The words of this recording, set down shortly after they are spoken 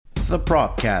The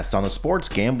Propcast on the Sports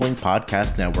Gambling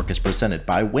Podcast Network is presented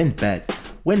by WynnBET.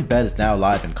 WynnBET is now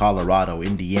live in Colorado,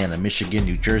 Indiana, Michigan,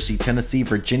 New Jersey, Tennessee,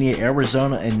 Virginia,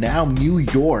 Arizona, and now New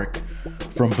York.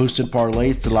 From boosted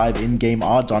parlays to live in-game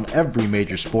odds on every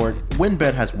major sport,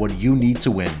 WynnBET has what you need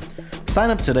to win. Sign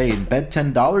up today and bet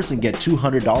 $10 and get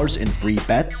 $200 in free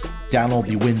bets. Download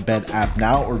the WynnBET app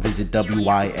now or visit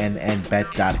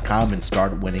wynnbet.com and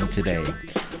start winning today.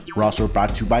 We're also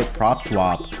brought to you by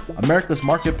PropSwap, America's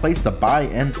marketplace to buy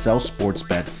and sell sports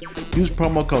bets. Use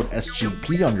promo code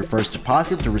SGP on your first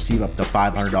deposit to receive up to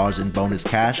 $500 in bonus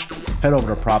cash. Head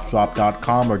over to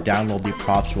PropSwap.com or download the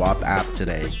PropSwap app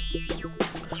today.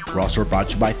 We're also brought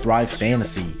to you by Thrive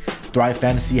Fantasy. Thrive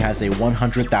Fantasy has a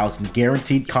 100,000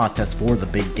 guaranteed contest for the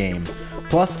big game,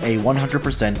 plus a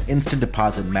 100% instant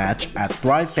deposit match at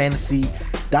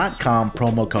ThriveFantasy.com,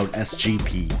 promo code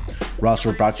SGP. We're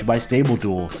also brought to you by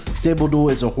StableDuel.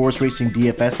 StableDuel is a horse racing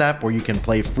DFS app where you can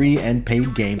play free and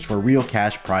paid games for real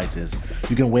cash prizes.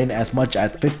 You can win as much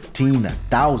as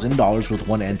 $15,000 with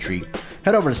one entry.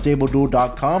 Head over to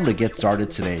StableDuel.com to get started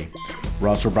today. We're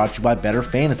also brought to you by Better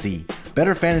Fantasy.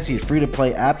 Better Fantasy is a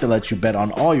free-to-play app that lets you bet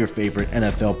on all your favorite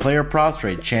NFL player props for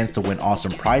a chance to win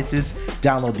awesome prizes.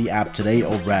 Download the app today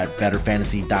over at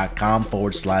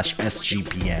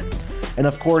betterfantasy.com/SGPN. And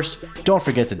of course, don't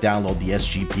forget to download the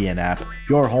SGPN app,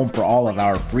 your home for all of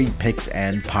our free picks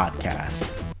and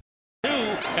podcasts.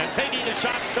 And taking a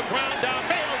shot, the ground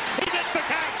downfield. He gets the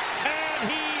catch,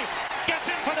 and he gets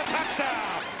in for the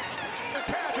touchdown. The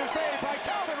catch is made by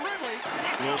Calvin Ridley.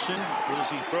 Wilson, as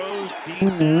he throws.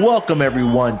 Welcome,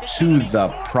 everyone, to the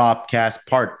Propcast,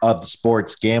 part of the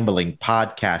Sports Gambling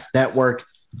Podcast Network.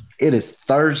 It is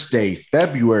Thursday,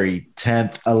 February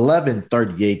 10th,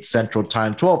 11:38 Central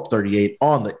Time, 12:38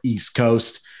 on the East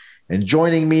Coast. And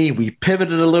joining me, we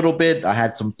pivoted a little bit. I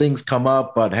had some things come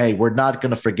up, but hey, we're not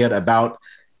going to forget about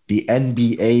the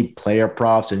NBA player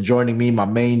props. And joining me, my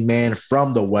main man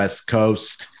from the West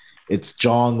Coast, it's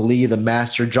Jong Lee, the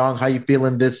master. Jong, how you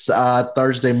feeling this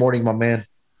Thursday morning, my man?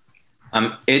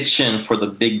 I'm itching for the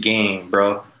big game,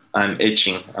 bro. I'm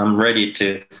itching. I'm ready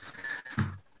to,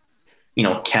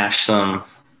 cash some,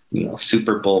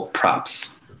 Super Bowl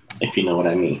props, if you know what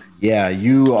I mean. Yeah,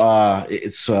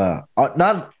 it's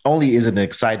not only is it an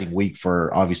exciting week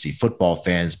for obviously football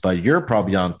fans, but you're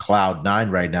probably on cloud nine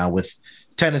right now with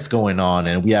tennis going on,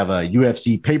 and we have a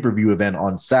UFC pay-per-view event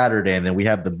on Saturday, and then we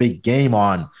have the big game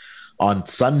on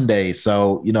Sunday.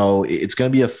 So, it's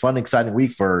going to be a fun, exciting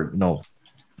week for,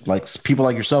 like people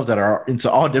like yourselves that are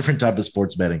into all different types of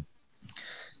sports betting.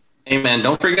 Hey, man,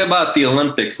 don't forget about the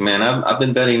Olympics, man. I've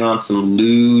been betting on some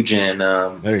luge and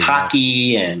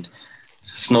hockey and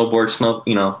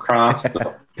snowboard, cross.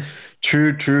 So.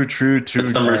 True.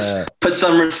 Put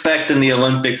some respect in the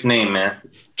Olympics name, man.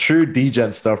 True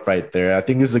degen stuff right there. I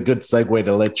think this is a good segue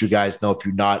to let you guys know, if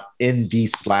you're not in the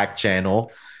Slack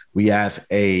channel, we have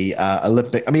a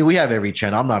Olympic. I mean, we have every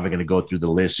channel. I'm not even going to go through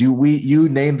the list. You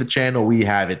name the channel, we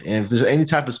have it. And if there's any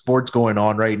type of sports going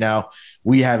on right now,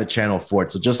 we have a channel for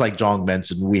it. So just like Jong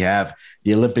mentioned, we have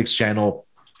the Olympics channel,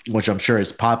 which I'm sure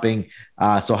is popping.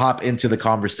 So hop into the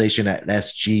conversation at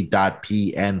sg.pn/Slack.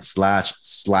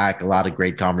 A lot of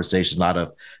great conversations, a lot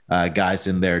of guys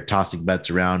in there tossing bets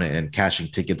around and cashing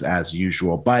tickets as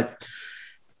usual. But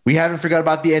we haven't forgot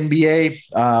about the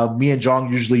NBA. Me and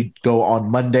Jong usually go on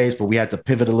Mondays, but we had to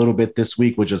pivot a little bit this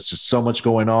week, which is just so much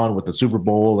going on with the Super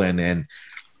Bowl and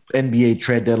NBA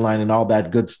trade deadline and all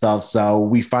that good stuff. So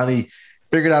we finally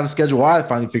figured out a schedule. I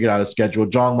finally figured out a schedule.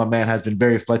 Jong, my man, has been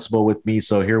very flexible with me.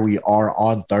 So here we are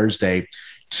on Thursday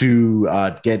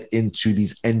to get into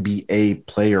these NBA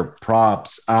player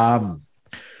props.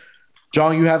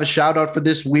 Jong, you have a shout out for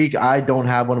this week. I don't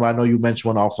have one, but I know you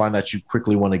mentioned one offline that you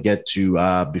quickly want to get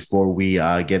to before we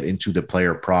get into the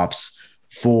player props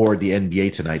for the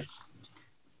NBA tonight.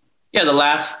 Yeah, the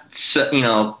last,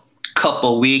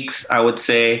 couple weeks, I would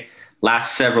say,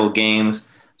 last several games,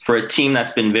 for a team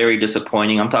that's been very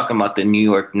disappointing. I'm talking about the New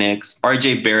York Knicks.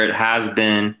 RJ Barrett has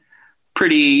been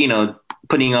pretty,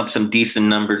 putting up some decent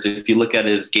numbers. If you look at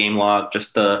his game log,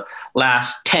 just the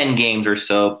last 10 games or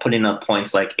so, putting up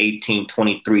points like 18,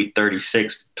 23,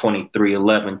 36, 23,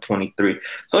 11, 23.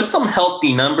 So it's some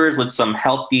healthy numbers with some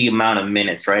healthy amount of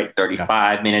minutes, right?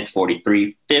 35 minutes,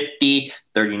 43, 50,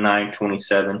 39,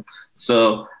 27.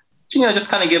 So, just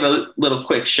kind of give a little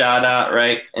quick shout out,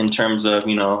 right, in terms of,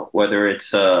 whether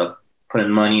it's putting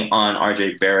money on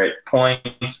RJ Barrett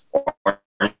points or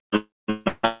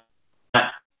not,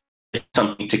 it's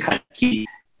something to kind of keep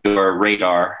your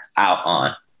radar out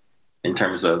on in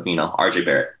terms of, RJ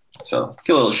Barrett. So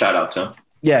give a little shout out to him.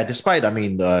 Yeah, despite,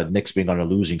 the Knicks being on a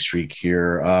losing streak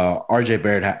here, RJ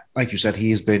Barrett, like you said,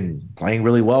 he's been playing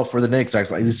really well for the Knicks.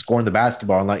 Actually, he's scoring the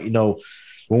basketball. And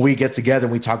when we get together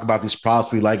and we talk about these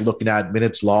props, we like looking at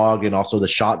minutes log and also the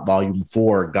shot volume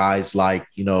for guys like,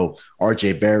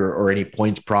 RJ Barrett or any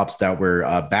points props that we're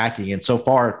backing. And so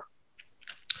far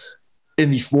in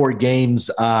the 4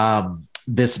 games,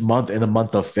 this month, in the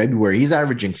month of February, he's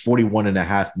averaging 41 and a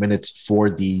half minutes for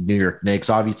the New York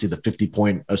Knicks. Obviously, the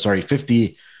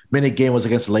 50-minute game was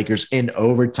against the Lakers in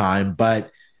overtime, but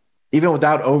even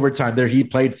without overtime there, he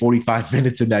played 45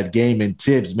 minutes in that game. And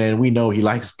Tibbs, man, we know he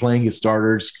likes playing his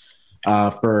starters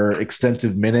for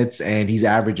extensive minutes, and he's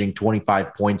averaging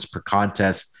 25 points per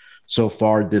contest so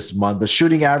far this month. The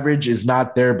shooting average is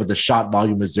not there, but the shot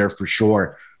volume is there for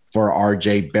sure for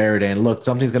RJ Barrett. And look,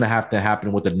 something's going to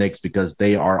happen with the Knicks because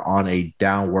they are on a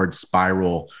downward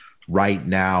spiral right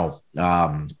now.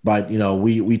 But,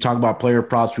 we talk about player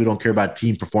props. We don't care about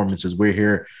team performances. We're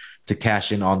here to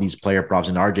cash in on these player props.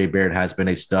 And RJ Barrett has been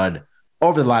a stud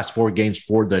over the last 4 games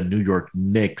for the New York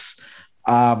Knicks.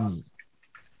 So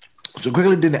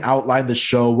quickly didn't outline the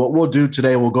show. What we'll do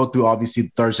today, we'll go through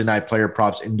obviously Thursday night player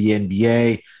props in the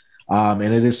NBA. And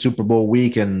it is Super Bowl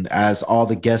week. And as all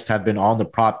the guests have been on the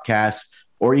Propcast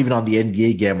or even on the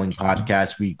NBA Gambling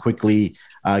Podcast, we quickly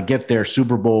get their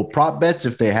Super Bowl prop bets.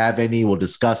 If they have any, we'll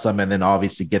discuss them. And then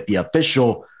obviously get the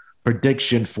official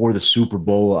prediction for the Super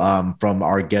Bowl from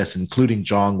our guests, including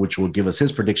Jong, which will give us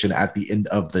his prediction at the end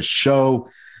of the show.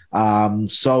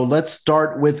 So let's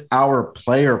start with our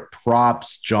player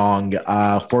props, Jong,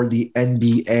 for the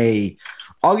NBA.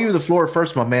 I'll give you the floor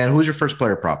first, my man. Who's your first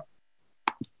player prop?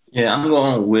 Yeah, I'm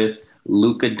going with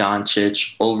Luka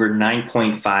Doncic over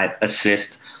 9.5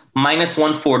 assists, minus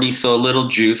 140, so a little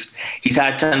juiced. He's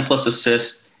had 10-plus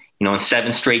assists, in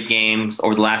 7 straight games.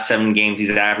 Over the last 7 games, he's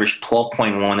averaged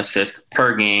 12.1 assists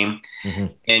per game. Mm-hmm.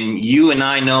 And you and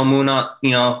I know, Muna,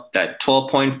 that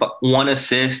 12.1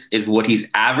 assist is what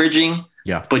he's averaging.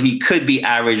 Yeah. But he could be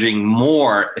averaging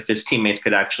more if his teammates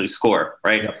could actually score,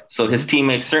 right? Yep. So his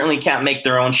teammates certainly can't make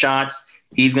their own shots.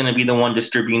 He's going to be the one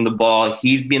distributing the ball.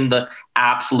 He's been the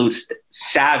absolute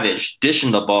savage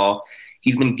dishing the ball.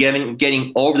 He's been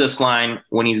getting over this line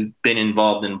when he's been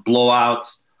involved in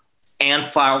blowouts and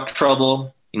foul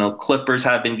trouble. Clippers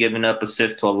have been giving up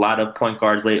assists to a lot of point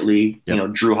guards lately. Yep.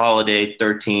 Jrue Holiday,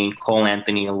 13, Cole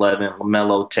Anthony, 11,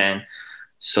 LaMelo, 10.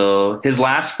 So his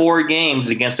last 4 games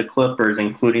against the Clippers,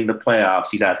 including the playoffs,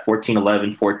 he's had 14,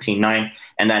 11, 14, 9.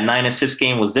 And that 9-assist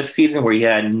game was this season where he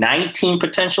had 19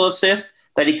 potential assists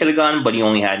that he could have gotten, but he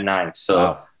only had 9.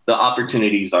 So The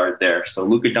opportunities are there. So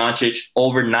Luka Doncic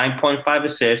over 9.5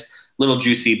 assists, little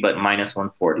juicy, but minus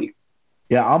 140.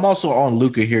 Yeah, I'm also on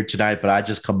Luka here tonight, but I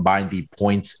just combined the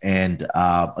points and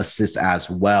assists as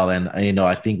well. And,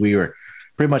 I think we were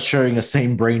pretty much sharing the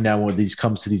same brain now when these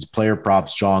comes to these player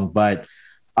props, Jong. But,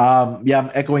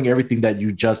 I'm echoing everything that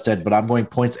you just said, but I'm going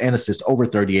points and assists over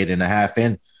 38.5.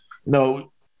 And,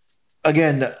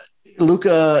 again,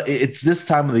 Luka, it's this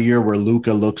time of the year where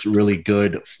Luka looks really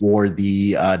good for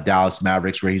the Dallas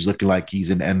Mavericks, where he's looking like he's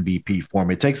in MVP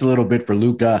form. It takes a little bit for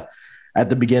Luka at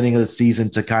the beginning of the season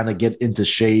to kind of get into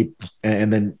shape.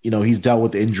 And then, he's dealt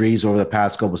with injuries over the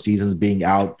past couple of seasons, being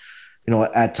out,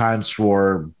 at times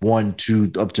for 1,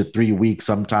 2, up to 3 weeks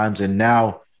sometimes. And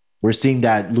now we're seeing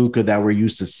that Luka that we're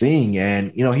used to seeing.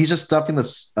 And, he's just stuffing the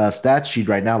stat sheet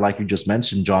right now, like you just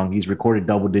mentioned, Jong. He's recorded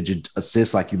double-digit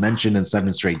assists, like you mentioned, in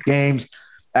 7 straight games,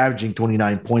 averaging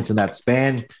 29 points in that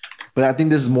span. But I think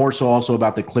this is more so also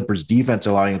about the Clippers' defense,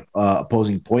 allowing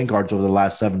opposing point guards over the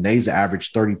last 7 days to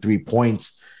average 33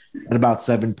 points and about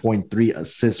 7.3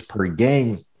 assists per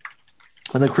game.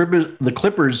 And the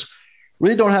Clippers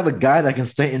really don't have a guy that can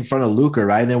stay in front of Luka,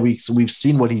 right? And we've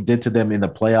seen what he did to them in the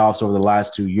playoffs over the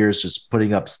last 2 years, just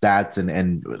putting up stats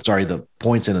and the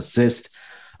points and assists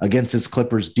against his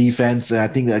Clippers defense. And I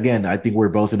think we're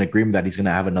both in agreement that he's going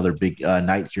to have another big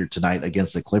night here tonight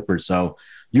against the Clippers. So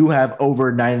you have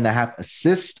over 9.5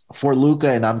 assists for Luka,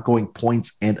 and I'm going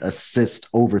points and assists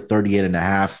over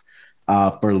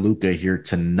 38.5 for Luka here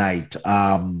tonight.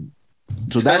 So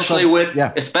especially with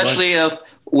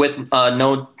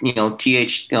no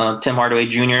Tim Hardaway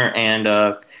Jr. and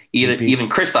even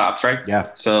Kristaps, right?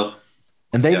 Yeah. So.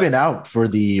 And they've been out for I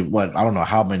don't know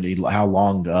how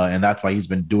long, and that's why he's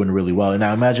been doing really well. And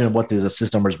I imagine what his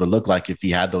assist numbers would look like if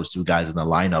he had those 2 guys in the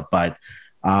lineup. But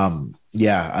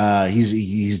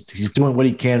he's doing what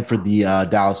he can for the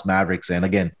Dallas Mavericks. And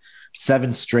again,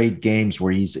 7 straight games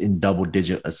where he's in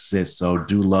double-digit assists. So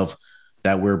do love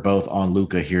that we're both on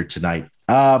Luka here tonight.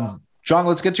 John,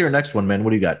 let's get to your next one, man.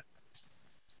 What do you got?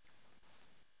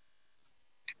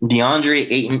 DeAndre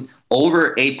Ayton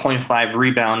over 8.5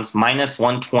 rebounds, minus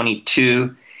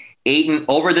 122. Ayton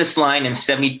over this line in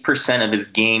 70% of his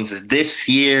games this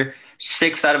year.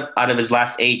 6 out of his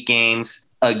last 8 games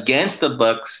against the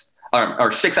Bucks,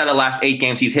 or 6 out of the last 8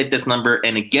 games he's hit this number,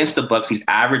 and against the Bucks he's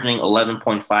averaging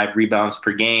 11.5 rebounds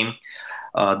per game.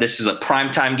 This is a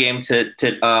primetime game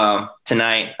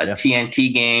tonight, a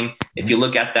TNT game. If you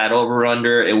look at that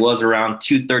over-under, it was around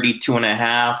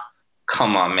 232.5.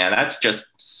 Come on, man. That's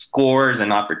just scores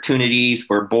and opportunities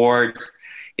for boards.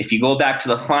 If you go back to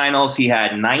the finals, he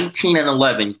had 19 and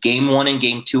 11, game 1 and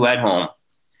game 2 at home,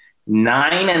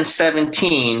 9 and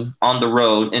 17 on the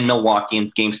road in Milwaukee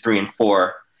in games 3 and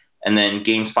 4. And then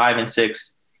games 5 and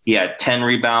 6, he had 10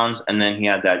 rebounds. And then he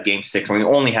had that game 6 where he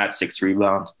only had 6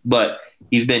 rebounds. But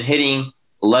he's been hitting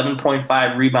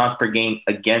 11.5 rebounds per game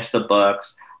against the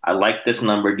Bucks. I like this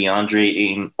number, DeAndre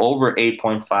Ayton, over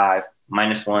 8.5,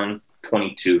 minus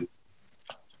 122.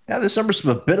 Yeah, this number's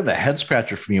a bit of a head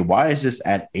scratcher for me. Why is this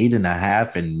at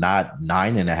 8.5 and not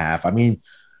 9.5? I mean,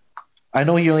 I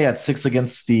know he only had 6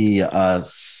 against the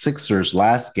Sixers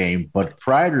last game, but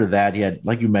prior to that, he had,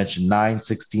 like you mentioned, 9,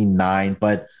 16, 9.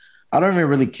 But I don't even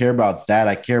really care about that.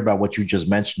 I care about what you just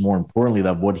mentioned, more importantly,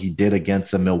 than what he did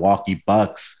against the Milwaukee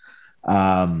Bucks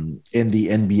in the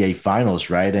NBA Finals,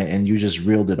 right? And you just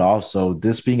reeled it off. So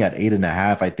this being at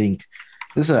 8.5, I think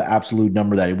this is an absolute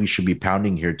number that we should be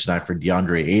pounding here tonight for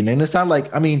DeAndre Ayton. And it's not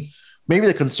like, I mean, maybe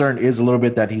the concern is a little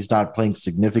bit that he's not playing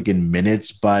significant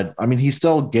minutes, but I mean, he's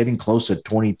still getting close to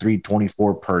 23,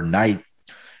 24 per night.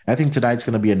 I think tonight's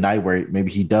going to be a night where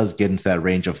maybe he does get into that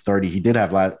range of 30. He did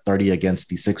have 30 against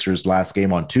the Sixers last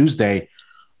game on Tuesday.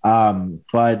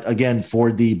 But again,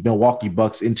 for the Milwaukee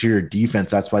Bucks interior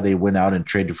defense, that's why they went out and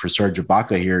traded for Serge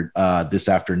Ibaka here this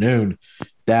afternoon,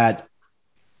 that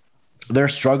they're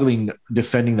struggling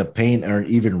defending the paint or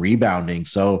even rebounding.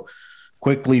 So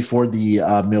quickly for the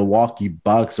Milwaukee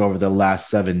Bucks over the last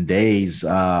 7 days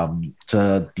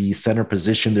to the center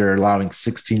position, they're allowing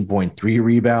 16.3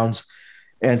 rebounds,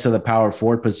 and to the power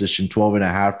forward position,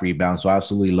 12.5 rebounds. So I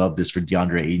absolutely love this for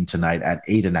DeAndre Ayton tonight at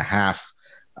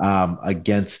 8.5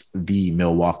 against the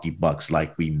Milwaukee Bucks,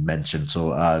 like we mentioned.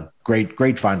 So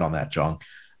great find on that, John.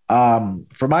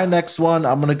 For my next one,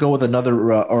 I'm going to go with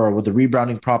another, or with a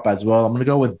rebounding prop as well. I'm going to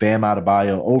go with Bam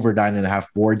Adebayo over 9.5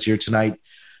 boards here tonight.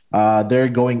 They're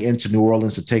going into New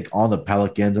Orleans to take on the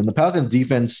Pelicans, and the Pelicans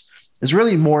defense is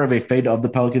really more of a fade of the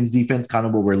Pelicans defense, kind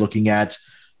of what we're looking at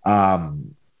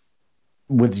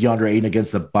with DeAndre Ayton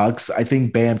against the Bucks. I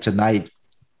think Bam tonight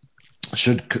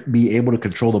should be able to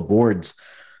control the boards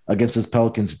against this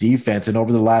Pelicans defense. And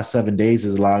over the last 7 days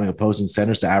is allowing opposing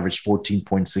centers to average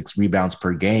 14.6 rebounds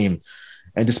per game.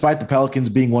 And despite the Pelicans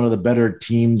being one of the better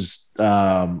teams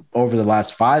over the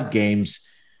last 5 games,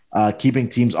 keeping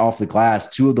teams off the glass,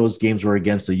 2 of those games were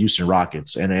against the Houston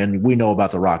Rockets. And we know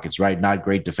about the Rockets, right? Not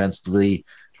great defensively,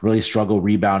 really struggle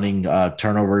rebounding.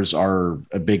 Turnovers are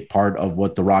a big part of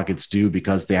what the Rockets do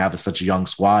because they have such a young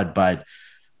squad. But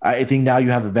I think now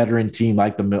you have a veteran team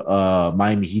like the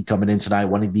Miami Heat coming in tonight,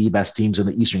 one of the best teams in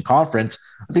the Eastern Conference.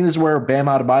 I think this is where Bam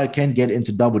Adebayo can get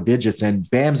into double digits, and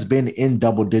Bam's been in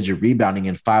double-digit rebounding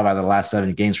in 5 out of the last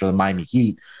 7 games for the Miami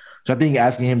Heat. So I think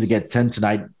asking him to get 10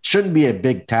 tonight shouldn't be a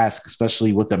big task,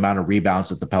 especially with the amount of rebounds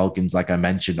that the Pelicans, like I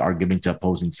mentioned, are giving to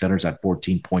opposing centers at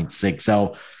 14.6.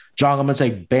 So, John, I'm going to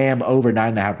say Bam over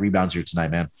 9.5 rebounds here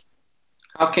tonight, man.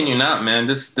 How can you not, man?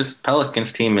 This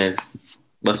Pelicans team is,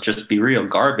 let's just be real,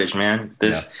 garbage, man.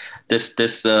 What's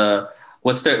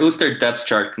their depth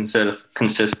chart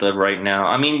consist of right now?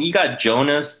 I mean, you got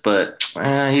Jonas, but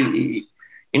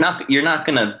you're not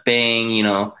gonna bang,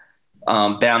 Bam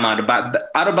Adebayo.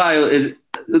 Adebayo is,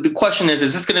 the question is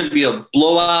this going to be a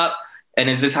blowout? And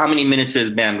is this, how many minutes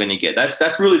is Bam going to get?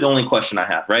 That's really the only question I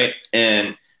have, right?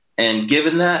 And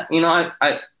given that,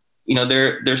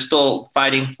 they're still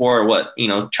fighting for what,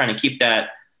 trying to keep that.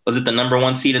 Was it the number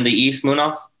 1 seed in the East,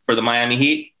 Munaf, for the Miami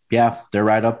Heat? Yeah, they're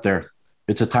right up there.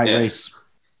 It's a tight race.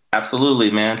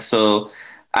 Absolutely, man. So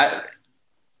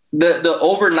the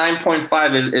over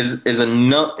 9.5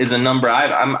 is a number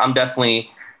I'm definitely,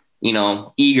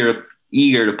 eager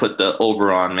to put the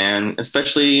over on, man.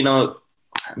 Especially,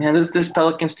 this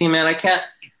Pelicans team, man. I can't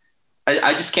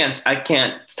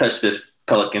touch this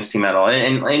Pelicans team at all.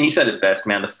 And you said it best,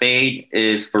 man. The fade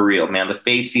is for real, man. The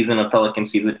fade season of Pelican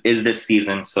season is this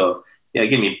season. So yeah,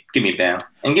 give me Bam,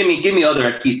 and give me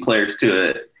other key players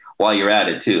too while you're at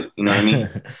it too. You know what I mean?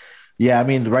 Yeah, I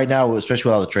mean, right now, especially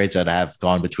with all the trades that have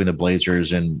gone between the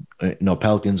Blazers and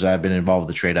Pelicans, have been involved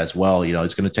with the trade as well.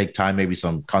 It's going to take time, maybe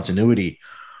some continuity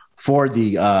for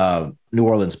the New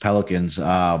Orleans Pelicans. They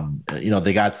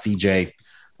got CJ.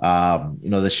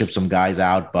 They shipped some guys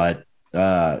out, but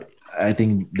I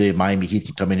think the Miami Heat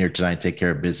can come in here tonight and take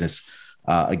care of business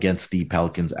against the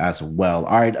Pelicans as well.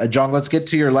 All right, John, let's get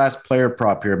to your last player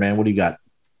prop here, man. What do you got?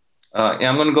 Yeah,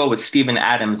 I'm going to go with Steven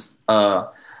Adams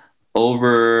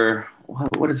over –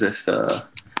 what is this?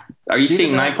 Are you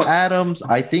seeing 9 points? Adams,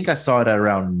 I think I saw it at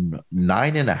around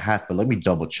 9.5, but let me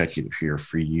double check it here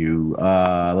for you.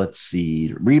 Let's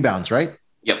see. Rebounds, right?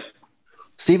 Yep.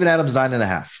 Steven Adams,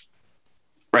 9.5.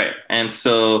 Right. And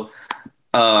so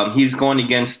he's going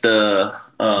against the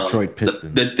Detroit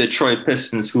Pistons. The Detroit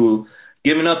Pistons, who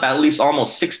giving up at least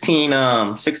almost 16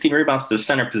 rebounds to the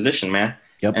center position, man.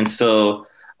 Yep. And so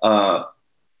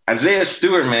Isaiah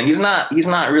Stewart, man, he's not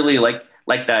really like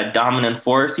that dominant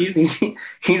force. He's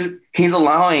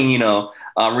allowing,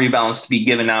 rebounds to be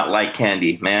given out like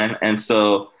candy, man. And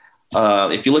so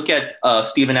if you look at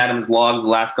Steven Adams' logs the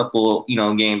last couple,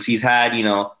 games, he's had,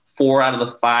 4 out of the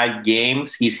 5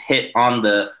 games he's hit on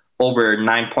the over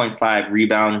 9.5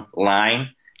 rebound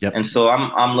line. Yep. And so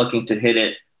I'm looking to hit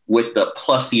it with the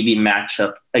plus EV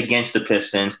matchup against the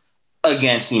Pistons,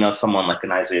 against, someone like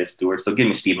an Isaiah Stewart. So give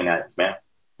me Steven Adams, man.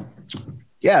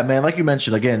 Yeah, man, like you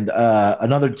mentioned, again,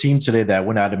 another team today that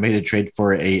went out and made a trade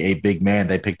for a big man.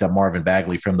 They picked up Marvin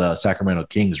Bagley from the Sacramento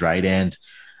Kings, right? And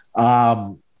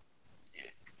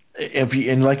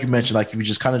like you mentioned, like if you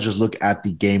just kind of just look at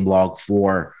the game log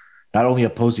for not only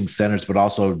opposing centers, but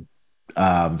also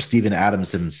Steven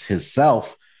Adams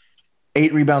himself,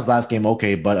 8 rebounds last game,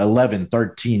 okay, but 11,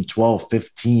 13, 12,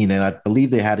 15. And I believe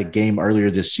they had a game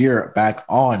earlier this year back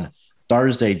on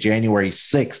Thursday, January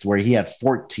 6th, where he had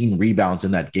 14 rebounds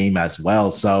in that game as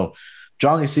well. So,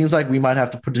 John, it seems like we might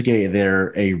have to put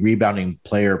together a rebounding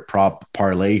player prop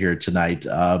parlay here tonight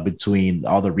between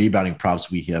all the rebounding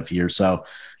props we have here. So,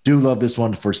 do love this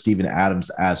one for Steven Adams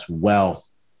as well.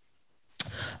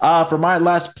 For my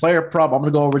last player prop, I'm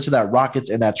going to go over to that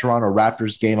Rockets and that Toronto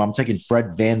Raptors game. I'm taking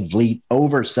Fred VanVleet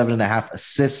over 7.5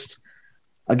 assists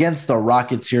against the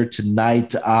Rockets here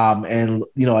tonight. And,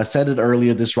 I said it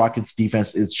earlier, this Rockets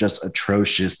defense is just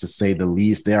atrocious, to say the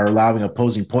least. They are allowing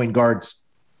opposing point guards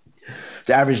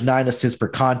to average 9 assists per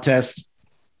contest.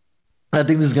 I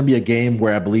think this is going to be a game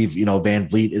where I believe,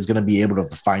 VanVleet is going to be able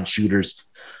to find shooters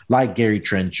like Gary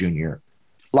Trent Jr.,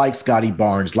 like Scotty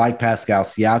Barnes, like Pascal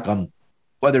Siakam,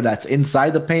 whether that's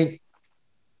inside the paint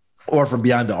or from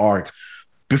behind the arc.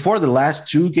 Before the last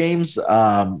 2 games,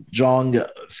 John,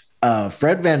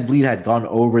 Fred VanVleet had gone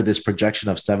over this projection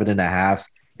of 7.5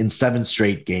 in 7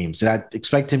 straight games. And I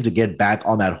expect him to get back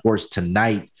on that horse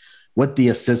tonight with the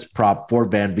assist prop for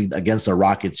VanVleet against the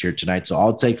Rockets here tonight. So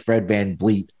I'll take Fred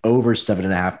VanVleet over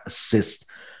 7.5 assists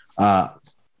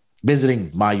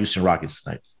visiting my Houston Rockets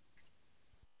tonight.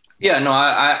 Yeah, no,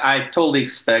 I totally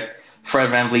expect Fred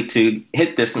VanVleet to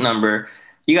hit this number.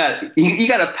 You got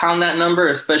to pound that number,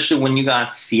 especially when you got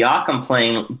Siakam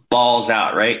playing balls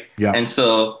out, right? Yeah. And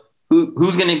so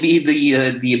who's going to be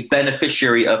the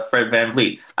beneficiary of Fred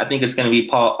VanVleet? I think it's going to be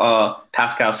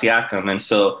Pascal Siakam. And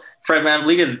so Fred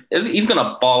VanVleet he's going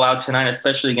to ball out tonight,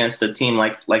 especially against a team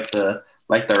like the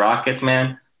Rockets,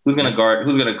 man. Who's going to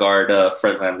guard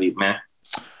Fred VanVleet, man?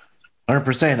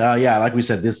 100%. Yeah, like we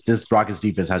said, this Rockets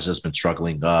defense has just been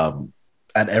struggling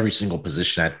at every single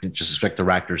position. I just expect the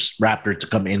Raptor to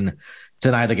come in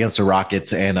tonight against the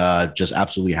Rockets and just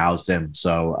absolutely house them.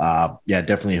 So, yeah,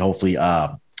 definitely, hopefully,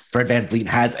 Fred VanVleet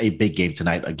has a big game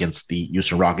tonight against the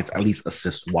Houston Rockets, at least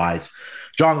assist-wise.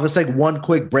 John, let's take one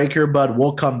quick break here, bud.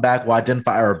 We'll come back. We'll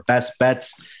identify our best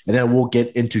bets, and then we'll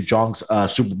get into John's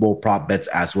Super Bowl prop bets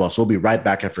as well. So we'll be right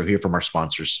back after we hear from our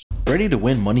sponsors. Ready to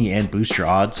win money and boost your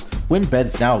odds? WynnBET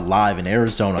is now live in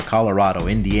Arizona, Colorado,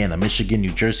 Indiana, Michigan,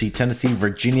 New Jersey, Tennessee,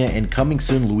 Virginia, and coming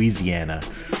soon, Louisiana.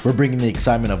 We're bringing the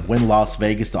excitement of Wynn Las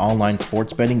Vegas to online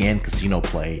sports betting and casino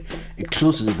play.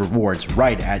 Exclusive rewards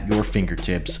right at your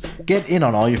fingertips. Get in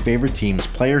on all your favorite teams,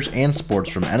 players, and sports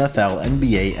from NFL,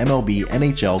 NBA, MLB,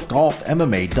 NHL, golf,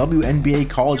 MMA, WNBA,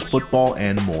 college football,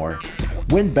 and more.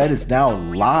 WynnBET is now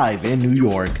live in New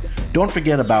York. Don't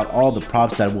forget about all the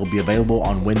props that will be available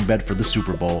on WynnBET for the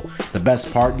Super Bowl. The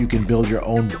best part, you can build your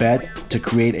own bet to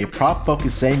create a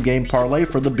prop-focused same-game parlay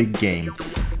for the big game.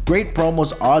 Great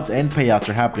promos, odds, and payouts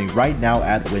are happening right now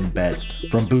at WynnBET.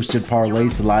 From boosted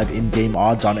parlays to live in-game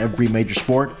odds on every major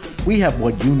sport, we have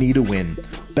what you need to win.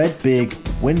 Bet big,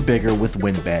 win bigger with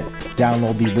WynnBET.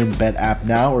 Download the WynnBET app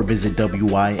now or visit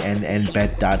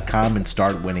wynnbet.com and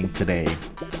start winning today.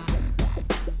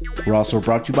 We're also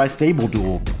brought to you by Stable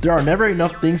Duel. There are never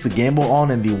enough things to gamble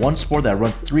on, and the one sport that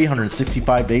runs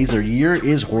 365 days a year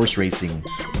is horse racing.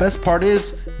 Best part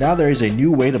is, now there is a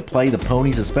new way to play the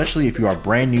ponies, especially if you are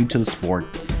brand new to the sport.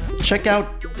 Check out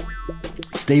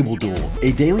Stable Duel,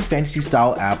 a daily fantasy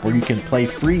style app where you can play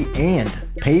free and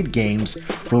paid games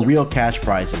for real cash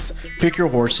prizes. Pick your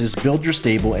horses, build your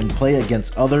stable, and play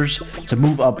against others to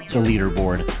move up the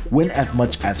leaderboard. Win as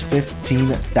much as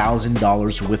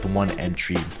 $15,000 with one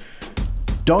entry.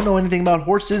 Don't know anything about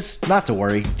horses? Not to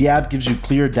worry. The app gives you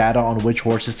clear data on which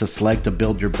horses to select to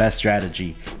build your best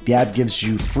strategy. The app is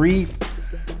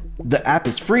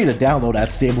free to download at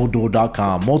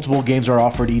StableDuel.com. Multiple games are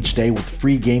offered each day with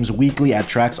free games weekly at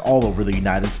tracks all over the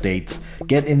United States.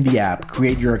 Get in the app,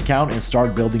 create your account, and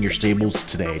start building your stables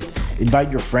today.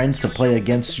 Invite your friends to play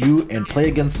against you and play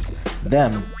against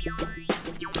them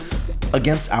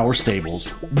against our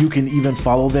stables. You can even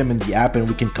follow them in the app and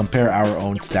we can compare our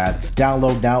own stats.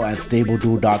 Download now at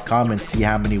StableDuel.com and see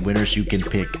how many winners you can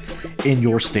pick in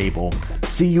your stable.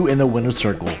 See you in the winner's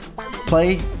circle.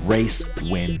 Play, race,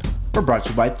 win. We're brought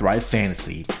to you by Thrive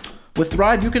Fantasy. With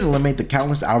Thrive, you can eliminate the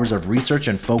countless hours of research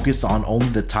and focus on only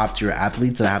the top tier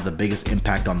athletes that have the biggest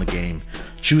impact on the game.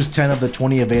 Choose 10 of the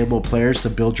 20 available players to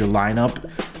build your lineup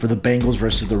for the Bengals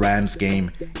versus the Rams game.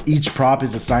 Each prop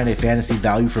is assigned a fantasy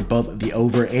value for both the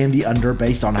over and the under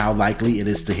based on how likely it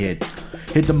is to hit.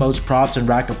 Hit the most props and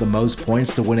rack up the most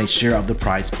points to win a share of the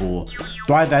prize pool.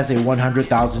 Thrive has a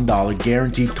 $100,000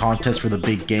 guaranteed contest for the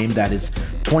big game that is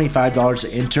 $25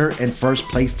 to enter, and first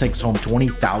place takes home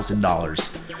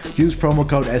 $20,000. Use promo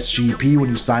code SGP when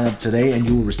you sign up today and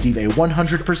you will receive a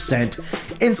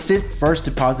 100% instant first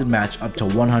deposit match up to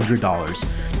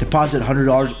 $100. Deposit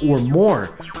 $100 or more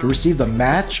to receive the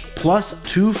match plus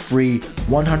 2 free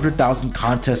 100,000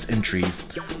 contest entries.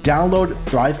 Download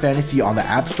Thrive Fantasy on the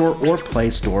App Store or Play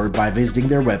Store by visiting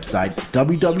their website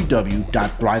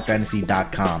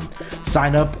www.thrivefantasy.com.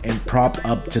 Sign up and prop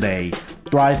up today.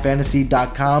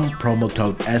 ThriveFantasy.com, promo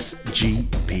code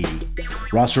SGP.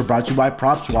 Roster brought to you by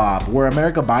PropSwap, where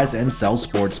America buys and sells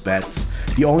sports bets.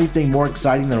 The only thing more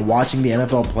exciting than watching the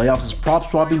NFL playoffs is prop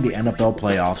swapping the NFL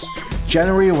playoffs.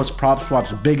 January was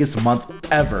PropSwap's biggest month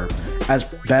ever, as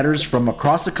bettors from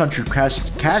across the country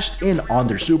cashed in on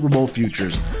their Super Bowl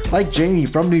futures, like Jamie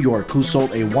from New York, who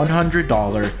sold a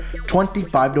 $100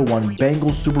 25-1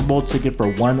 Bengals Super Bowl ticket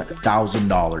for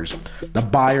 $1,000. The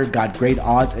buyer got great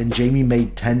odds and Jamie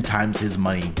made 10 times his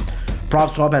money.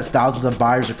 PropSwap has thousands of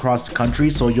buyers across the country,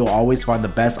 so you'll always find the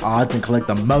best odds and collect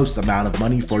the most amount of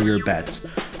money for your bets.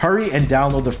 Hurry and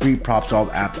download the free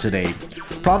PropSwap app today.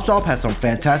 PropSwap has some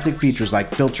fantastic features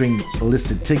like filtering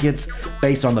listed tickets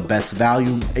based on the best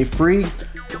value, a free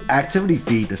activity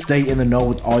feed to stay in the know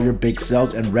with all your big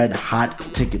sales and red hot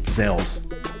ticket sales,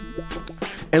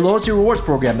 a loyalty rewards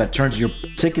program that turns your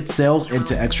ticket sales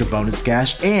into extra bonus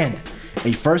cash, and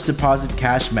a first deposit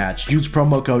cash match. Use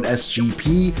promo code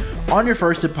SGP on your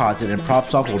first deposit and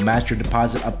PropSwap will match your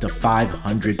deposit up to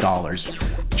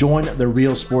 $500. Join the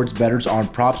real sports bettors on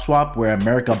PropSwap, where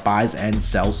America buys and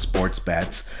sells sports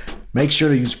bets. Make sure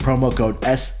to use promo code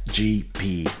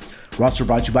SGP. Roster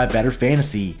brought to you by Better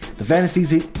Fantasy. The fantasy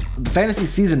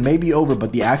season may be over,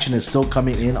 but the action is still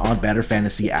coming in on Better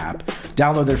Fantasy app.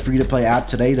 Download their free-to-play app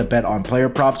today to bet on player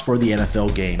props for the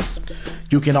NFL games.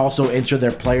 You can also enter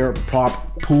their player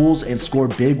prop pools and score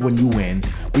big when you win.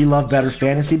 We love Better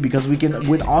Fantasy because we can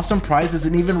win awesome prizes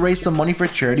and even raise some money for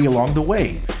charity along the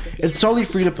way. It's totally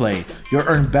free to play. You'll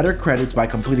earn better credits by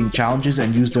completing challenges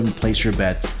and use them to place your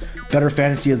bets. Better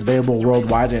Fantasy is available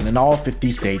worldwide and in all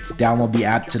 50 states. Download the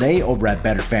app today over at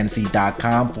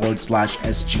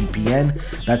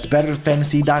betterfantasy.com/SGPN. That's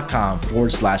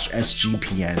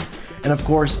betterfantasy.com/SGPN. And of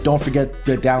course, don't forget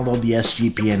to download the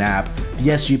SGPN app.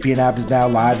 The SGPN app is now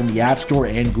live in the App Store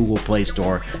and Google Play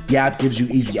Store. The app gives you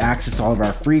easy access to all of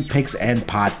our free picks and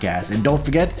podcasts. And don't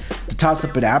forget to toss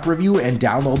up an app review and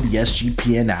download the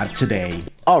SGPN app today.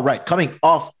 All right, coming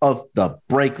off of the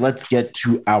break, let's get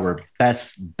to our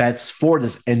best bets for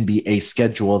this NBA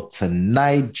schedule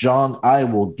tonight. Jong, I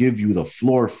will give you the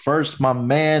floor first, my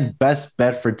man. Best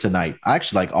bet for tonight. I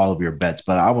actually like all of your bets,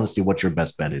 but I want to see what your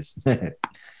best bet is.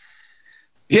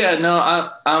 Yeah, no,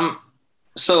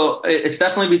 so it's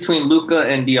definitely between Luka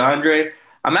and DeAndre.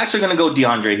 I'm actually going to go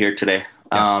DeAndre here today.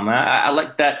 I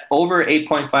like that over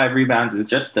 8.5 rebounds is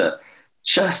just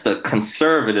a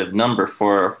conservative number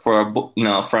for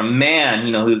a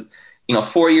man, who's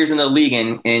 4 years in the league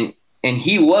and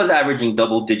he was averaging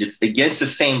double digits against the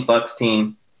same Bucks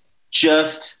team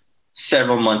just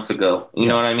several months ago. You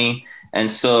know what I mean?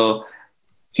 And so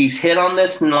he's hit on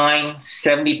this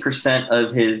 70%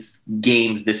 of his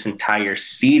games this entire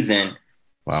season.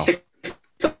 Wow. 6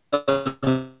 of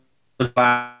the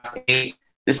last 8.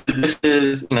 This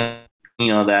is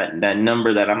that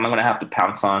number that I'm going to have to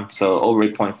pounce on. So over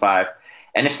 8.5.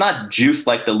 And it's not juiced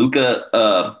like the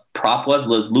Luka prop was. The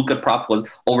Luka prop was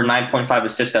over 9.5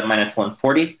 assists at minus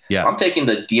 140. Yeah. I'm taking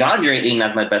the DeAndre Ayton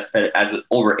as my best bet as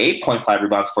over 8.5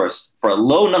 rebounds for a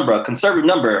low number, a conservative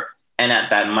number, and at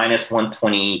that minus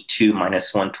 122,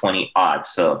 minus 120 odds.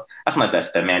 So that's my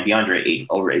best bet, man. DeAndre Ayton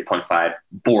over 8.5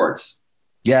 boards.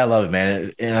 Yeah, I love it,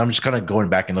 man. And I'm just kind of going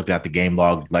back and looking at the game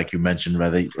log, like you mentioned,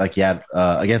 rather like you had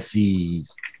against the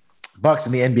Bucks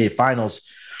in the NBA Finals.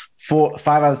 5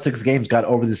 out of 6 games got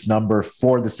over this number.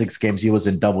 4 of the 6 games, he was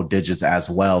in double digits as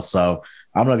well. So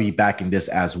I'm going to be backing this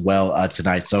as well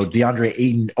tonight. So DeAndre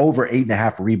Ayton over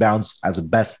 8.5 rebounds as a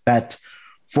best bet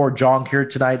for Jong here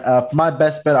tonight. For my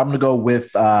best bet, I'm going to go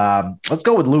with let's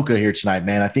go with Luka here tonight,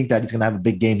 man. I think that he's going to have a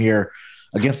big game here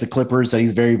against the Clippers that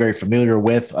he's very, very familiar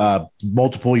with.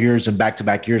 Multiple years and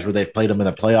back-to-back years where they've played him in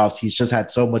the playoffs. He's just had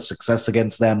so much success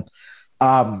against them.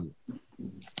 And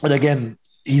again,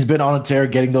 he's been on a tear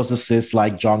getting those assists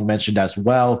like Jong mentioned as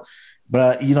well.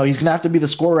 But, he's going to have to be the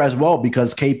scorer as well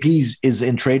because KP is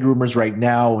in trade rumors right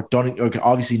now.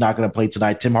 Obviously not going to play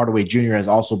tonight. Tim Hardaway Jr. has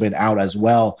also been out as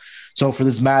well. So for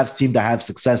this Mavs team to have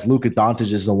success, Luka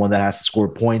Doncic is the one that has to score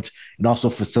points and also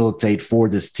facilitate for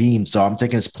this team. So I'm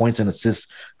taking his points and assists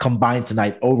combined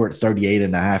tonight over at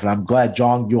 38.5. And I'm glad,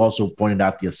 Jong, you also pointed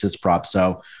out the assist prop.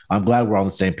 So I'm glad we're on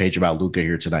the same page about Luka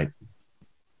here tonight.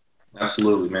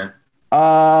 Absolutely, man.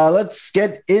 Let's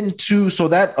get into so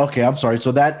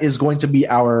that is going to be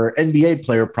our NBA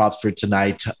player props for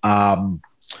tonight.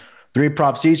 3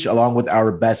 props each along with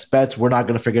our best bets. We're not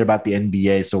going to forget about the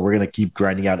NBA, so we're going to keep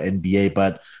grinding out NBA,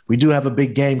 but we do have a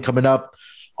big game coming up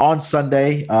on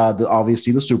Sunday.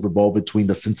 Obviously the Super Bowl between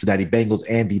the Cincinnati Bengals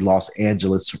and the Los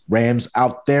Angeles Rams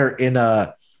out there in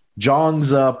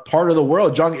Jong's part of the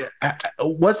world. Jong,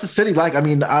 what's the city like? I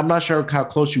mean, I'm not sure how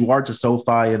close you are to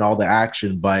SoFi and all the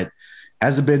action, but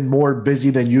has it been more busy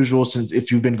than usual since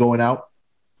if you've been going out?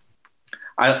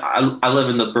 I live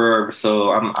in the burbs,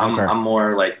 so I'm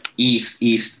more like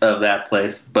east of that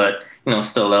place, but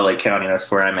still LA County. That's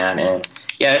where I'm at, and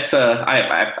yeah, it's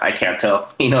I can't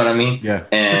tell. You know what I mean? Yeah.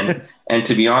 And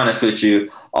to be honest with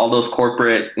you, all those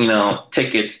corporate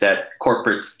tickets that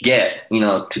corporates get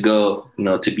to go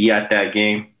to be at that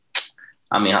game.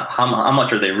 I mean, how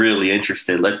much are they really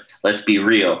interested? Let's be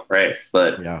real, right?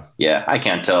 But yeah, I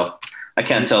can't tell. I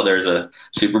can't tell there's a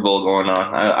Super Bowl going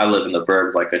on. I live in the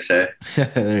burbs, like I said.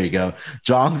 There you go.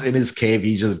 Jong's in his cave.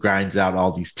 He just grinds out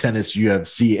all these tennis,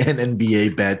 UFC, and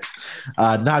NBA bets.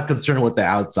 Not concerned with the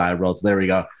outside rolls. There we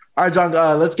go. All right, Jong,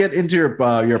 let's get into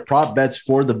your prop bets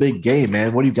for the big game,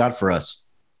 man. What do you got for us?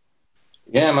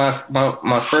 Yeah,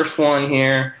 my first one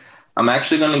here, I'm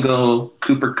actually going to go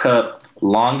Cooper Kupp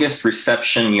longest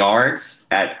reception yards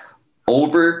at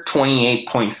over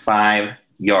 28.5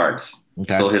 yards.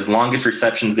 Okay. So his longest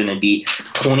reception is going to be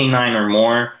 29 or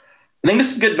more. I think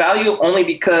this is good value only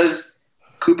because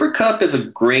Cooper Kupp is a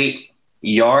great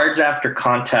yards after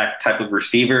contact type of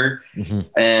receiver. Mm-hmm.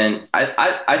 And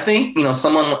I think,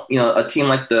 a team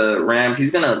like the Rams,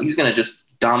 he's gonna just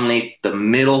dominate the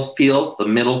middle field, the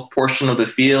middle portion of the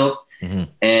field. Mm-hmm.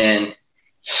 And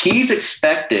he's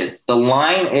expected, the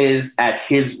line is at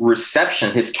his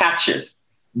reception, his catches.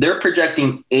 They're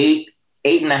projecting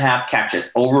 8.5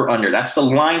 catches over under. That's the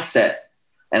line set.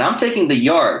 And I'm taking the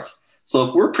yards. So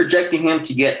if we're projecting him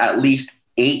to get at least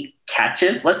 8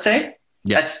 catches, let's say,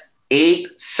 that's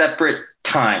 8 separate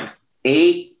times,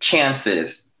 8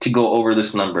 chances to go over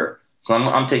this number. So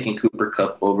I'm taking Cooper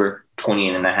Kupp over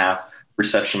 20.5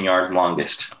 reception yards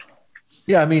longest.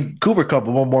 Yeah, I mean, Cooper Kupp,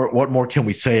 what more can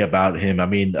we say about him? I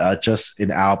mean, just an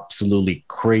absolutely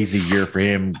crazy year for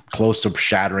him, close to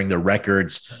shattering the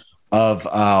records of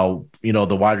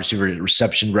the wide receiver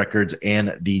reception records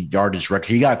and the yardage record.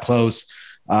 He got close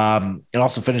and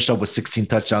also finished up with 16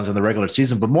 touchdowns in the regular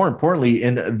season. But more importantly,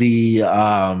 in the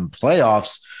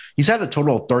playoffs, he's had a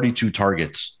total of 32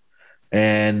 targets.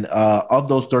 And of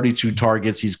those 32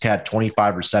 targets, he's had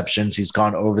 25 receptions. He's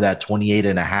gone over that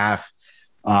 28.5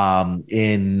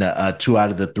 in 2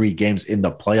 out of the 3 games in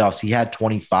the playoffs. He had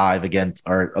 25 against,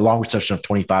 or a long reception of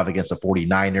 25 against the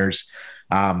 49ers.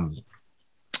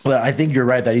 But I think you're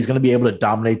right that he's going to be able to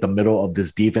dominate the middle of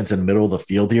this defense and middle of the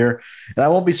field here. And I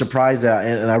won't be surprised that,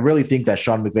 and I really think that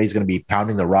Sean McVay is going to be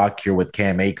pounding the rock here with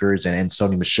Cam Akers and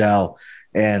Sony Michel.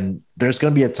 And there's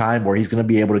going to be a time where he's going to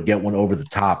be able to get one over the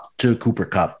top to Cooper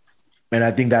Kupp. And I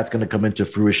think that's going to come into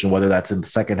fruition, whether that's in the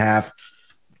second half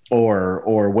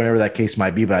or whatever that case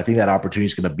might be. But I think that opportunity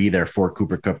is going to be there for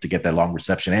Cooper Kupp to get that long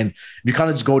reception. And if you kind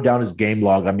of just go down his game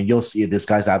log, I mean, you'll see this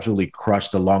guy's absolutely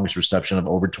crushed the longest reception of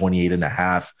over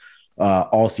 28.5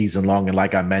 all season long. And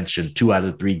like I mentioned, 2 out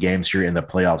of the 3 games here in the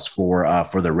playoffs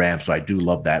for the Rams. So I do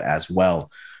love that as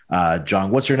well.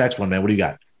 John, what's your next one, man? What do you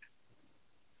got?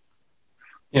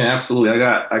 Yeah, absolutely.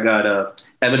 I got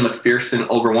Evan McPherson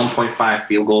over 1.5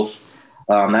 field goals.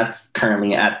 That's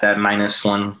currently at that minus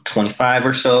 125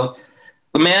 or so.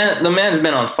 The man's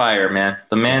been on fire, man.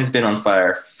 The man's been on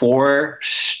fire. 3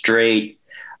 straight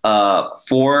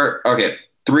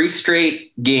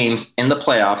games in the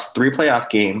playoffs, 3 playoff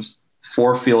games,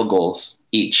 4 field goals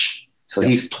each. So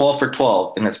he's 12 for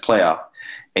 12 in this playoff.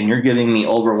 And you're giving me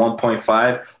over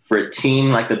 1.5 for a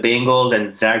team like the Bengals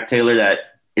and Zach Taylor that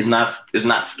is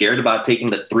not scared about taking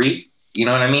the 3. You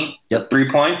know what I mean? Yep. The 3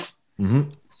 points.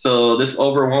 Mm-hmm. So this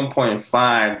over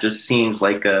 1.5 just seems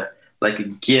like a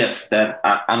gift that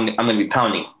I'm going to be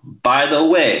pounding. By the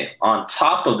way, on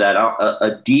top of that,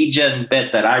 a D-Gen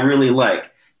bet that I really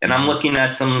like, and I'm looking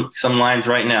at some lines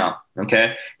right now.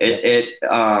 Okay, at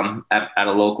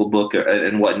a local book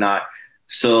and whatnot.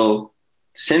 So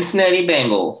Cincinnati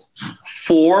Bengals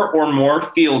 4 or more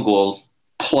field goals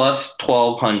plus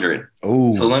 1,200.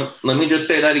 Oh, so let me just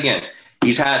say that again.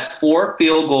 He's had 4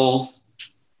 field goals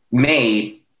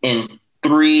made in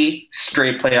 3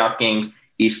 straight playoff games.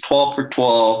 He's 12 for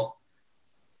 12.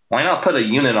 Why not put a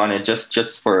unit on it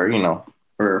just for,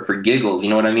 for giggles? You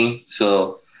know what I mean?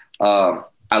 So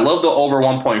I love the over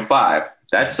 1.5.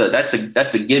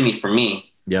 That's a gimme for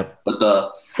me. Yep. But the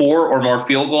 4 or more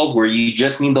field goals where you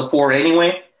just need the 4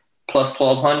 anyway, plus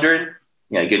 1,200.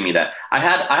 Yeah, give me that. I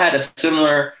had a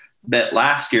similar bet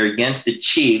last year against the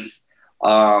Chiefs.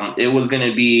 It was going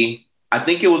to be, I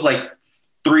think it was like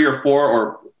 3 or 4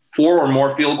 or 4 or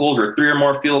more field goals or 3 or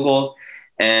more field goals.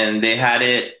 And they had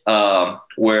it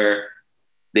where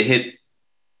they hit,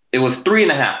 it was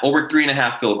 3.5, over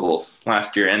 3.5 field goals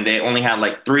last year. And they only had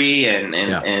like 3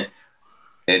 and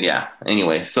yeah.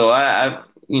 Anyway, so I've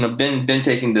been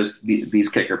taking these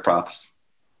kicker props.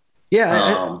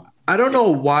 Yeah. I don't know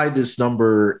why this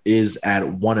number is at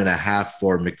 1.5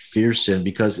 for McPherson,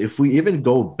 because if we even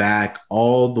go back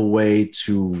all the way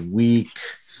to week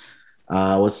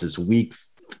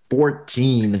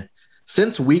 14,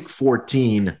 since week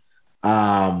 14,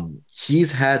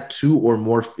 he's had 2 or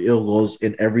more field goals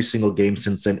in every single game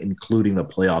since then, including the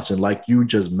playoffs. And like you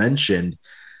just mentioned,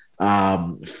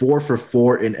 4 for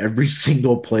 4 in every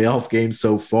single playoff game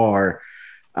so far.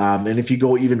 And if you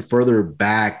go even further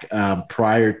back,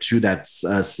 prior to that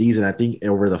season, I think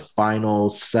over the final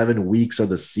 7 weeks of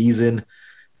the season,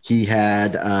 he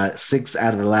had 6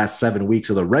 out of the last 7 weeks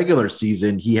of the regular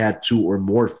season, he had 2 or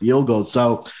more field goals.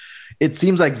 So it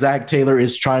seems like Zach Taylor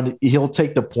is he'll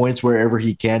take the points wherever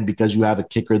he can, because you have a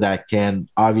kicker that can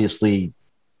obviously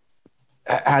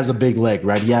has a big leg,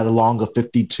 right? He had a long of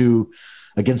 52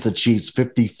 against the Chiefs,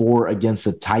 54 against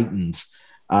the Titans,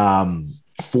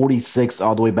 46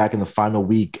 all the way back in the final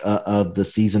week of the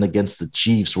season against the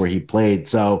Chiefs where he played.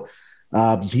 So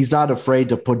he's not afraid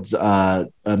to put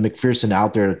McPherson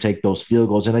out there to take those field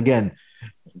goals. And again,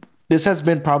 this has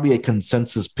been probably a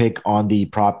consensus pick on the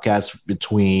Propcast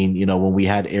between, when we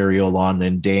had Ariel on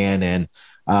and Dan, and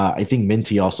I think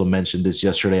Minty also mentioned this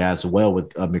yesterday as well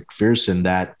with McPherson,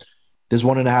 that this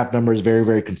 1.5 number is very,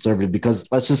 very conservative, because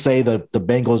let's just say the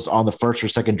Bengals on the first or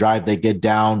second drive, they get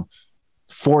down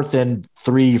 4th and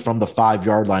 3 from the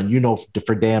 5-yard line.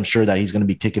 For damn sure that he's going to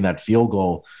be kicking that field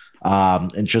goal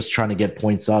and just trying to get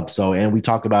points up. So, and we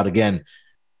talk about, again,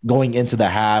 going into the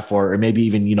half or maybe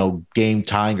even, game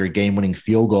tying or game winning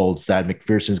field goals, that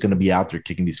McPherson is going to be out there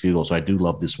kicking these field goals. So I do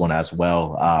love this one as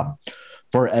well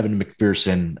for Evan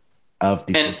McPherson of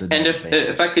the Cincinnati Bengals. And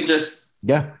if I could just,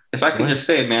 just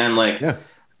say, man,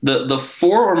 the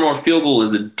 4 or more field goal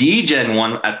is a D-Gen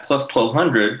one at plus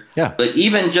 1,200. Yeah. But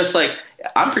even just like,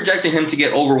 I'm projecting him to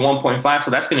get over 1.5. So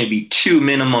that's going to be 2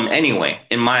 minimum anyway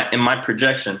in my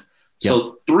projection. Yep.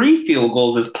 So 3 field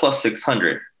goals is plus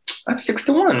 600. That's 6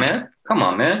 to 1, man. Come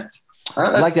on, man.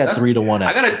 I like that 3 to 1.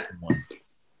 I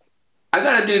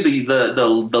gotta do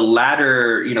the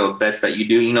ladder, bets that you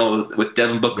do, with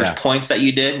Devin Booker's points that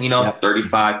you did,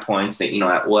 35 points that,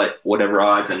 at whatever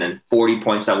odds, and then 40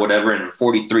 points at whatever, and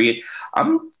 43.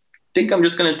 I'm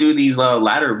just gonna do these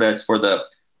ladder bets for the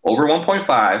over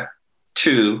 1.5,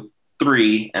 2,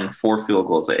 3, and 4 field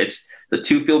goals. It's the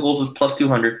 2 field goals is plus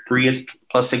 200, 3 is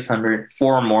plus 600,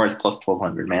 4 or more is plus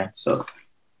 1,200, man. So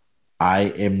I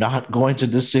am not going to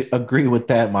disagree with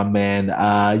that, my man.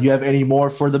 You have any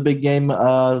more for the big game,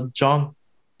 John?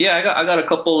 Yeah, I got a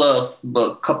couple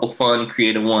fun,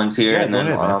 creative ones here, and then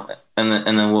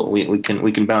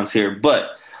we can bounce here. But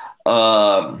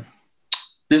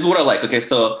this is what I like. Okay,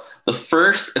 so the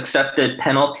first accepted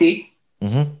penalty.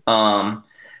 Mm-hmm.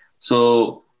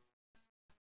 So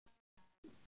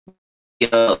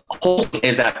holding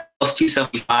is at plus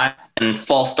 275, and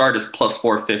false start is plus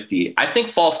 450. I think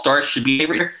false start should be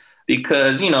here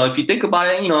because, if you think about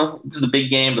it, this is a big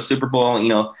game, the Super Bowl,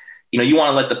 you want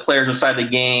to let the players decide the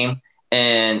game.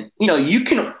 And, you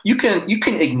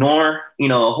can ignore,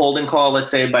 a holding call,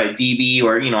 let's say by DB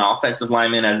or, offensive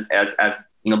lineman as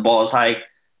ball is high,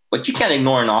 but you can't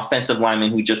ignore an offensive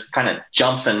lineman who just kind of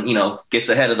jumps and, gets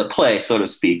ahead of the play, so to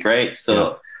speak. Right.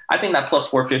 So I think that plus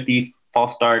 450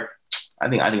 false start, I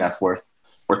think that's worth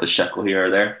a shekel here or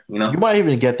there, You might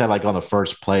even get that like on the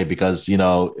first play because,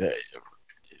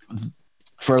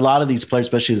 for a lot of these players,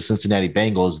 especially the Cincinnati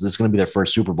Bengals, this is going to be their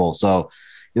first Super Bowl. So,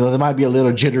 they might be a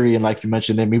little jittery. And like you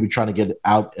mentioned, they may be trying to get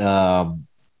out.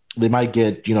 They might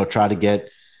get, they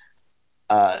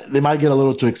might get a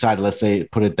little too excited. Let's say,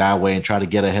 put it that way, and try to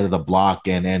get ahead of the block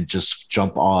and just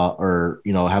jump on or,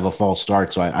 have a false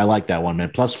start. So I like that one,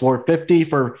 man. Plus 450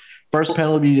 for first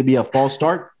penalty to be a false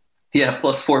start. Yeah,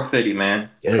 plus 450, man.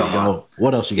 There you go.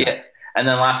 What else you got? Yeah. And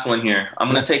then last one here.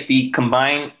 I'm going to take the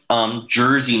combined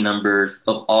jersey numbers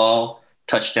of all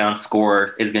touchdown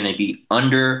scorers is going to be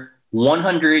under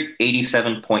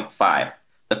 187.5.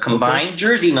 The combined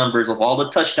jersey numbers of all the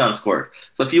touchdown scored.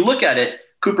 So if you look at it,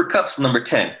 Cooper Kupp's number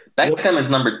 10. Beckham is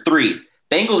number 3.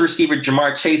 Bengals receiver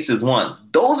Jamar Chase is 1.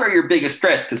 Those are your biggest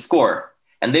threats to score.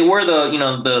 And they were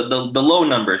the low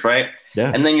numbers, right?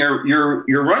 Yeah. And then your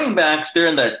running backs, they're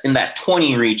in that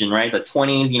 20 region, right? The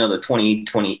 20s, the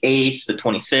 28s, the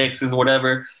 26s,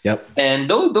 whatever. Yep. And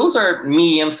those are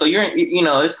medium. So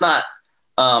it's not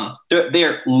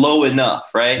they're low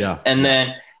enough, right? Yeah. And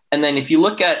then if you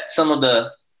look at some of the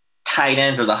tight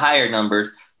ends or the higher numbers,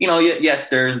 yes,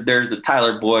 there's the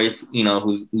Tyler Boyd,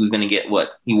 who's going to get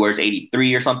what he wears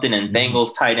 83 or something, and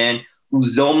Bengals tight end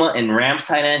Uzoma and Rams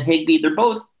tight end Higbee, they're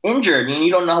both injured, and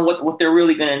you don't know what they're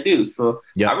really going to do. So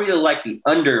I really like the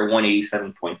under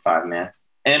 187.5, man.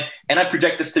 And I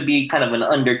project this to be kind of an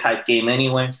under type game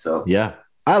anyway. So yeah,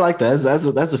 I like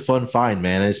that. That's a fun find,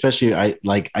 man. And especially I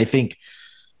think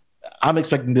I'm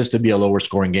expecting this to be a lower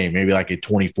scoring game, maybe like a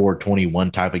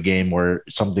 24-21 type of game or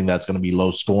something that's going to be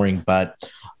low scoring. But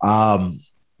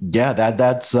yeah,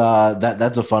 that's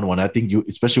a fun one. I think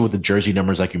especially with the jersey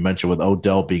numbers, like you mentioned, with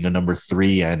Odell being a number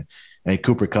 3 and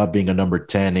Cooper Kupp being a number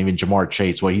 10, even Jamar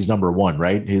Chase, he's number 1,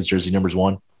 right? His jersey number's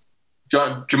 1.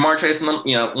 Jamar Chase,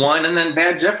 1, and then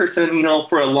Van Jefferson,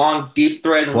 for a long deep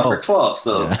thread, is number 12.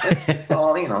 So it's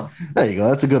all, There you go.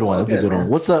 That's a good one. That's a good one.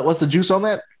 What's the juice on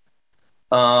that?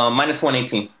 Minus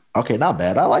 118. Okay, not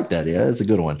bad. I like that. Yeah, it's a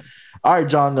good one. All right,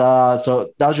 John.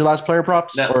 So that was your last player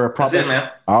props or prop? That's it, man.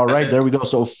 All right, there we go.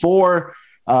 So 4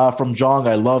 from John.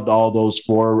 I loved all those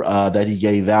 4 that he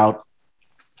gave out.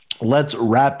 Let's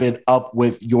wrap it up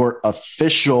with your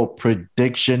official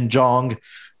prediction, John.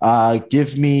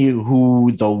 Give me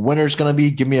who the winner's going to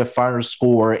be. Give me a final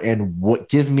score, and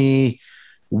give me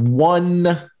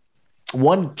one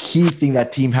key thing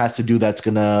that team has to do that's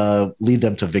going to lead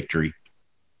them to victory.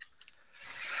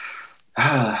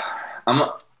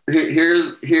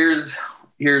 Here's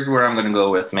where I'm gonna go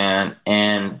with, man,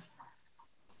 and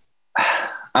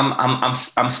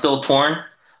I'm still torn. Okay.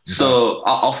 So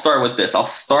I'll start with this. I'll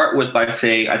start with by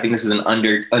saying I think this is an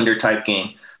under type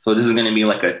game. So this is going to be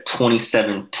like a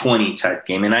 27-20 type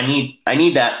game, and I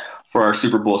need that for our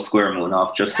Super Bowl square moon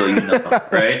off, just so you know,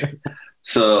 right?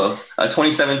 So a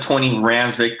 27-20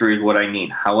 Rams victory is what I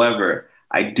need. However,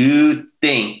 I do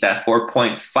think that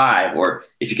 4.5, or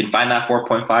if you can find that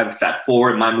 4.5, it's at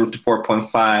 4, it might move to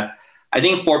 4.5. I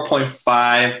think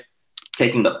 4.5,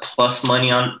 taking the plus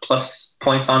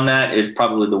points on that is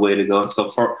probably the way to go. So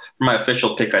for my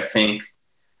official pick, I think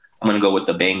I'm going to go with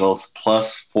the Bengals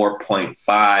plus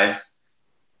 4.5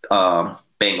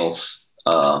 Bengals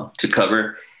to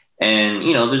cover. And,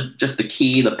 there's just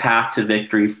the path to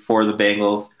victory for the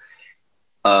Bengals.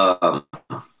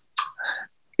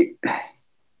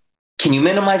 Can you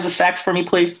minimize the sacks for me,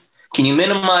 please? Can you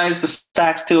minimize the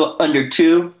sacks to under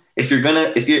 2? If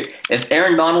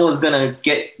Aaron Donald is gonna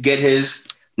get his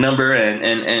number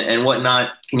and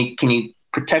whatnot, can you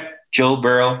protect Joe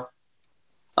Burrow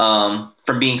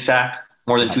from being sacked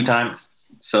more than 2 times?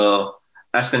 So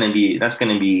that's gonna be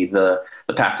the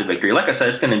path to victory. Like I said,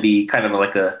 it's gonna be kind of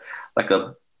like a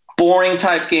boring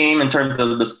type game in terms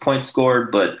of this point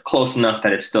scored, but close enough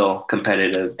that it's still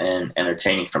competitive and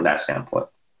entertaining from that standpoint.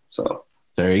 So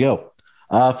there you go.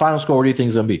 Final score, what do you think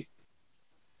is going to be?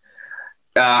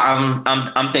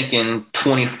 I'm thinking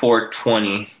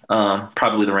 24-20.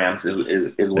 Probably the Rams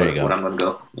is what I'm going to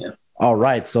go. Yeah. All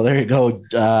right. So there you go.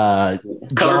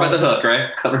 Covered by the hook,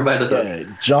 right? Covered by the hook.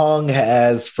 Jong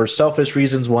has, for selfish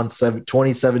reasons, won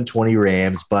 27-20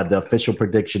 Rams, but the official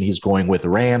prediction, he's going with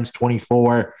Rams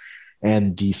 24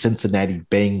 and the Cincinnati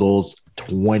Bengals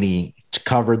 20 to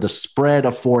cover the spread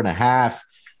of 4.5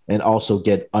 and also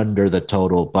get under the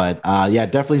total. But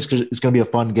definitely it's going to be a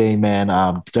fun game, man.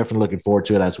 Definitely looking forward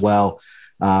to it as well.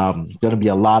 Going to be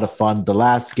a lot of fun. The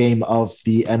last game of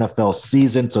the NFL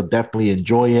season, so definitely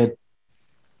enjoy it.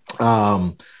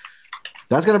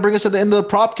 That's going to bring us to the end of the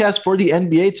propcast for the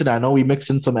NBA tonight. I know we mixed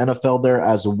in some NFL there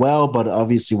as well, but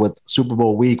obviously with Super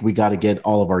Bowl week, we got to get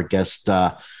all of our guest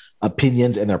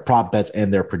opinions and their prop bets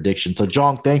and their predictions. So,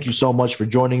 John, thank you so much for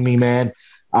joining me, man.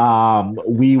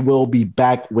 We will be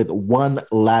back with one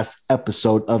last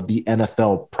episode of the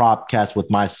NFL propcast with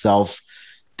myself,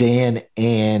 Dan,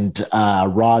 and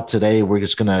Rod today. We're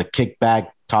just going to kick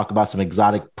back, talk about some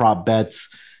exotic prop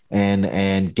bets,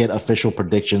 and get official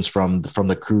predictions from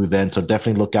the crew then. So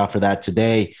definitely look out for that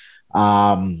today.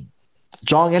 John,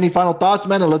 any final thoughts,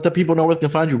 man? And let the people know where they can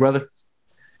find you, brother.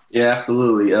 Yeah,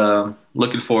 absolutely.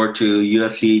 Looking forward to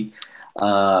UFC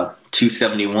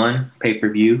 271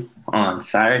 pay-per-view on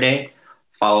Saturday,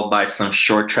 followed by some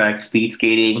short track speed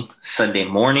skating Sunday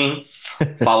morning,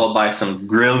 followed by some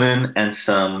grilling and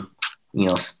some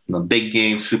big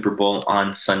game Super Bowl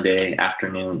on Sunday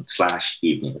afternoon /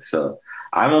 evening. So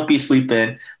I won't be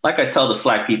sleeping. Like I tell the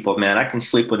Slack people, man, I can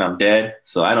sleep when I'm dead,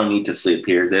 so I don't need to sleep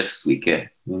here this weekend,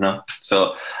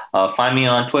 So find me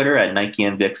on Twitter at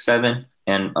NikeandVic7.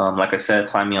 And like I said,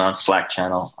 find me on Slack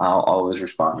channel. I'll always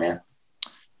respond, man.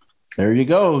 There you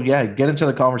go. Yeah, get into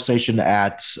the conversation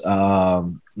at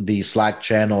the Slack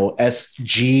channel,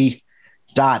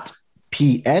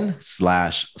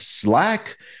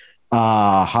 sg.pn/Slack.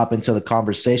 Hop into the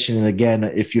conversation. And again,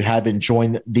 if you haven't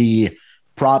joined the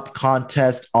prop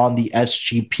contest on the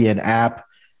SGPN app,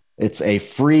 it's a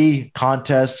free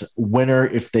contest. Winner,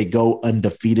 if they go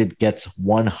undefeated, gets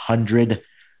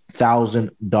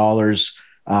 $100,000.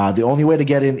 The only way to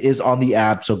get in is on the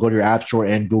app. So go to your App Store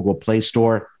and Google Play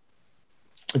Store.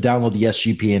 Download the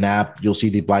SGPN app. You'll see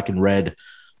the black and red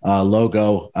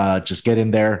logo. Just get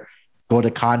in there. Go to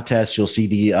contest. You'll see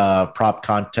the prop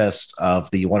contest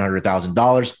of the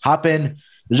 $100,000. Hop in.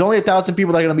 There's only 1,000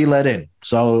 people that are going to be let in.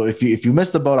 So if you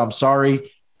missed the boat, I'm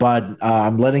sorry. But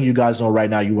I'm letting you guys know right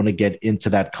now you want to get into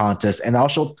that contest. And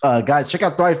also, guys, check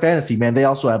out Thrive Fantasy, man. They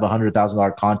also have a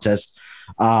 $100,000 contest.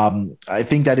 I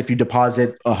think that if you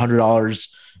deposit $100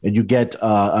 and you get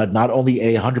not only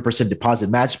a 100% deposit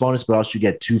match bonus, but also you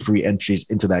get 2 free entries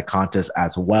into that contest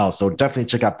as well. So definitely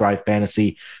check out Thrive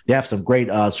Fantasy. They have some great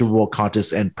Super Bowl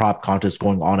contests and prop contests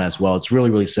going on as well. It's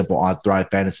really, really simple on Thrive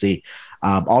Fantasy.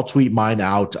 I'll tweet mine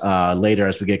out later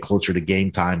as we get closer to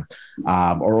game time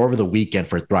or over the weekend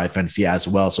for Thrive Fantasy as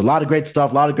well. So a lot of great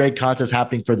stuff, a lot of great contests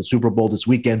happening for the Super Bowl this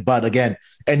weekend. But again,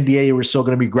 NBA, we're still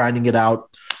going to be grinding it out.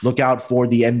 Look out for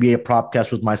the NBA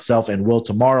Propcast with myself and Will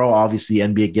tomorrow. Obviously, the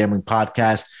NBA Gambling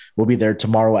Podcast will be there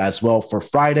tomorrow as well for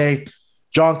Friday.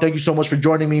 John, thank you so much for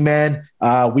joining me, man.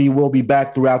 We will be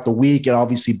back throughout the week and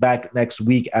obviously back next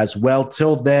week as well.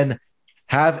 Till then,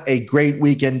 have a great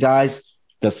weekend, guys.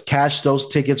 Let's cash those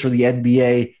tickets for the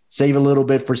NBA. Save a little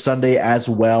bit for Sunday as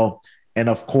well. And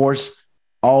of course,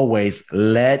 always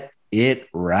let it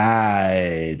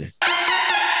ride.